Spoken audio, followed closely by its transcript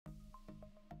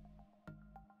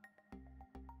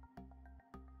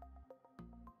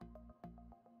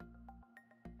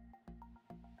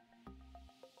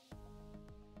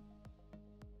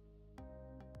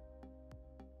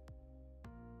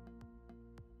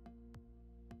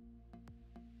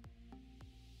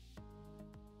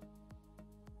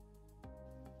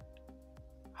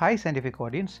Hi scientific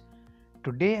audience,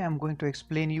 today I am going to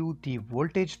explain you the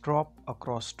voltage drop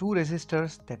across two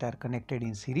resistors that are connected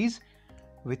in series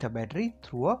with a battery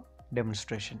through a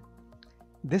demonstration.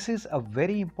 This is a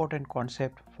very important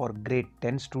concept for grade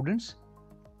 10 students.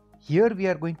 Here we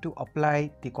are going to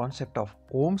apply the concept of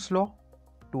Ohm's law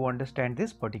to understand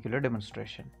this particular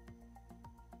demonstration.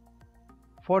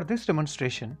 For this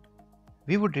demonstration,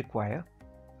 we would require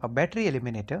a battery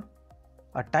eliminator,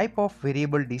 a type of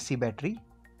variable DC battery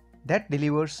that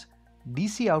delivers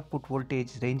DC output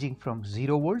voltage ranging from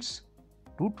 0 volts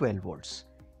to 12 volts.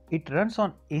 It runs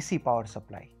on AC power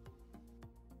supply.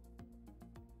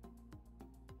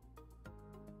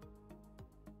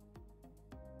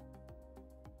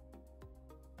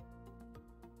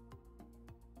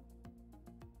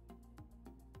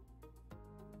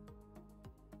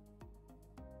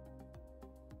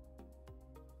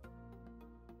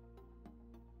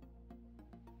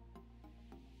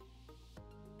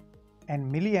 And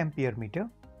milliampere meter,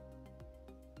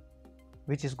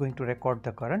 which is going to record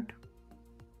the current.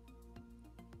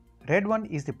 Red one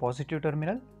is the positive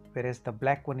terminal, whereas the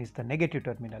black one is the negative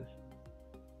terminal.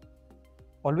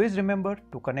 Always remember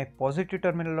to connect positive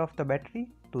terminal of the battery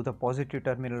to the positive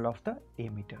terminal of the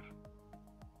ammeter.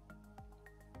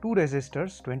 Two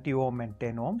resistors 20 ohm and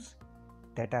 10 ohms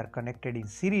that are connected in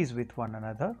series with one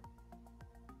another.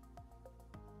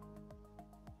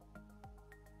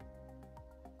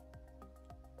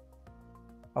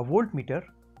 A voltmeter,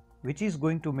 which is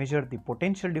going to measure the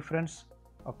potential difference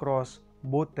across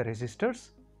both the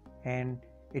resistors, and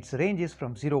its range is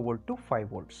from 0 volt to 5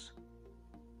 volts.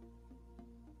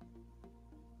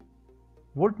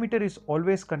 Voltmeter is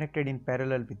always connected in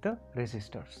parallel with the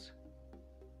resistors.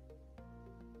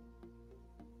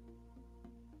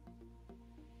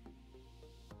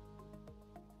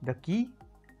 The key,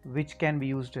 which can be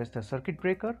used as the circuit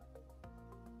breaker,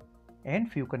 and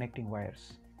few connecting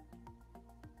wires.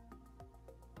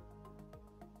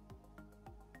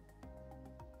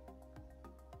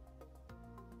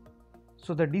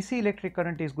 So the DC electric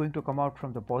current is going to come out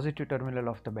from the positive terminal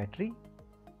of the battery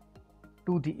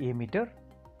to the ammeter,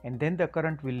 and then the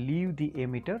current will leave the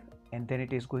ammeter, and then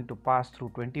it is going to pass through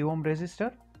 20 ohm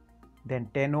resistor, then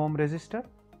 10 ohm resistor,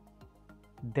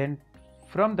 then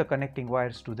from the connecting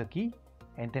wires to the key,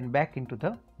 and then back into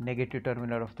the negative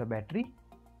terminal of the battery,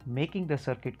 making the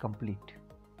circuit complete.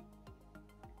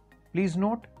 Please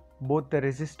note, both the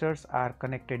resistors are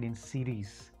connected in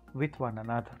series with one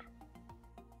another.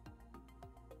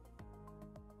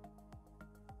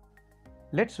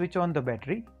 Let's switch on the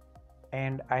battery,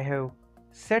 and I have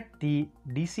set the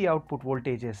DC output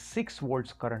voltage as 6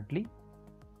 volts currently.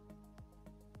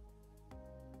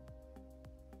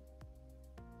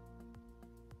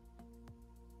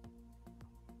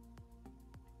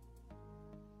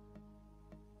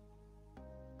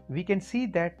 We can see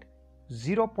that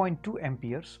 0.2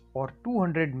 amperes or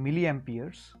 200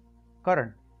 milliamperes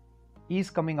current is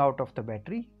coming out of the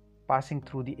battery, passing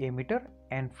through the ammeter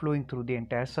and flowing through the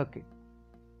entire circuit.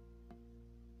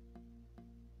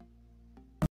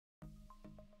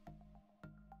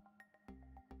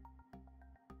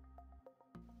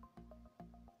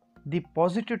 The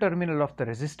positive terminal of the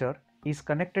resistor is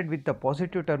connected with the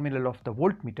positive terminal of the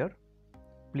voltmeter.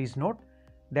 Please note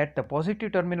that the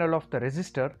positive terminal of the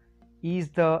resistor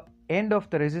is the end of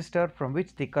the resistor from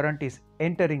which the current is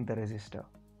entering the resistor.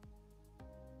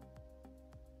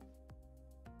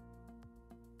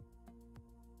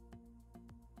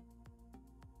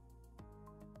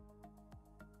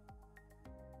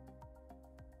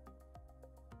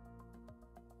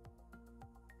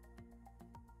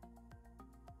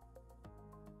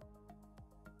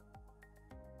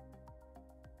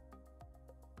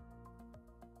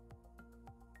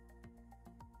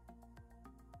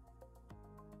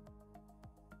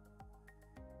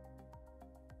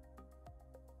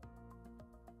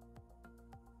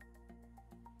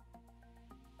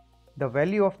 The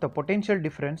value of the potential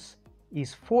difference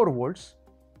is 4 volts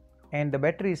and the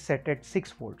battery is set at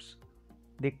 6 volts.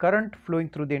 The current flowing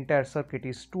through the entire circuit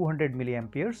is 200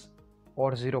 milliamperes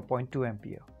or 0.2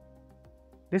 ampere.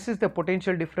 This is the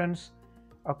potential difference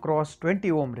across 20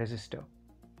 ohm resistor.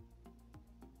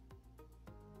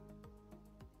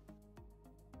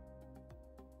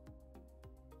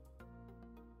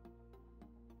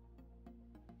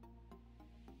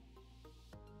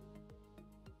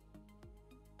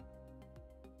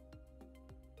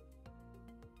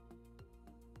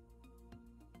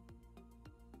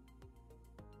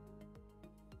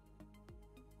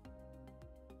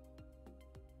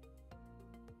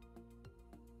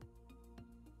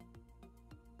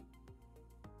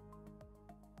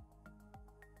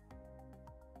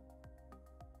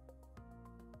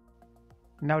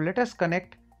 Now let us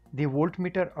connect the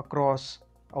voltmeter across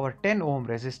our 10 ohm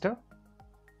resistor.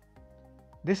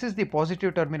 This is the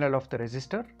positive terminal of the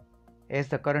resistor as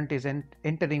the current is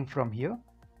entering from here.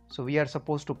 So we are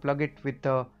supposed to plug it with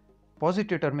the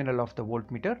positive terminal of the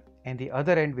voltmeter and the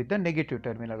other end with the negative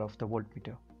terminal of the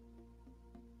voltmeter.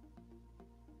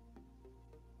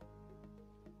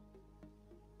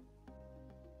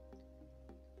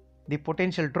 The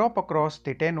potential drop across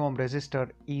the 10 ohm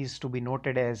resistor is to be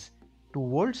noted as 2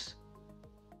 volts.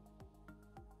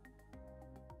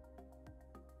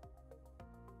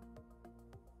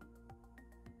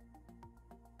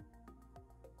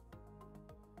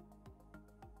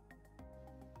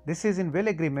 This is in well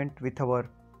agreement with our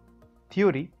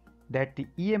theory that the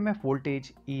EMF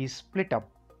voltage is split up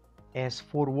as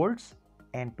 4 volts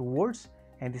and 2 volts,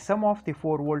 and the sum of the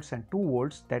 4 volts and 2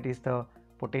 volts, that is the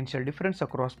potential difference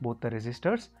across both the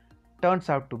resistors, turns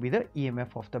out to be the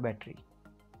EMF of the battery.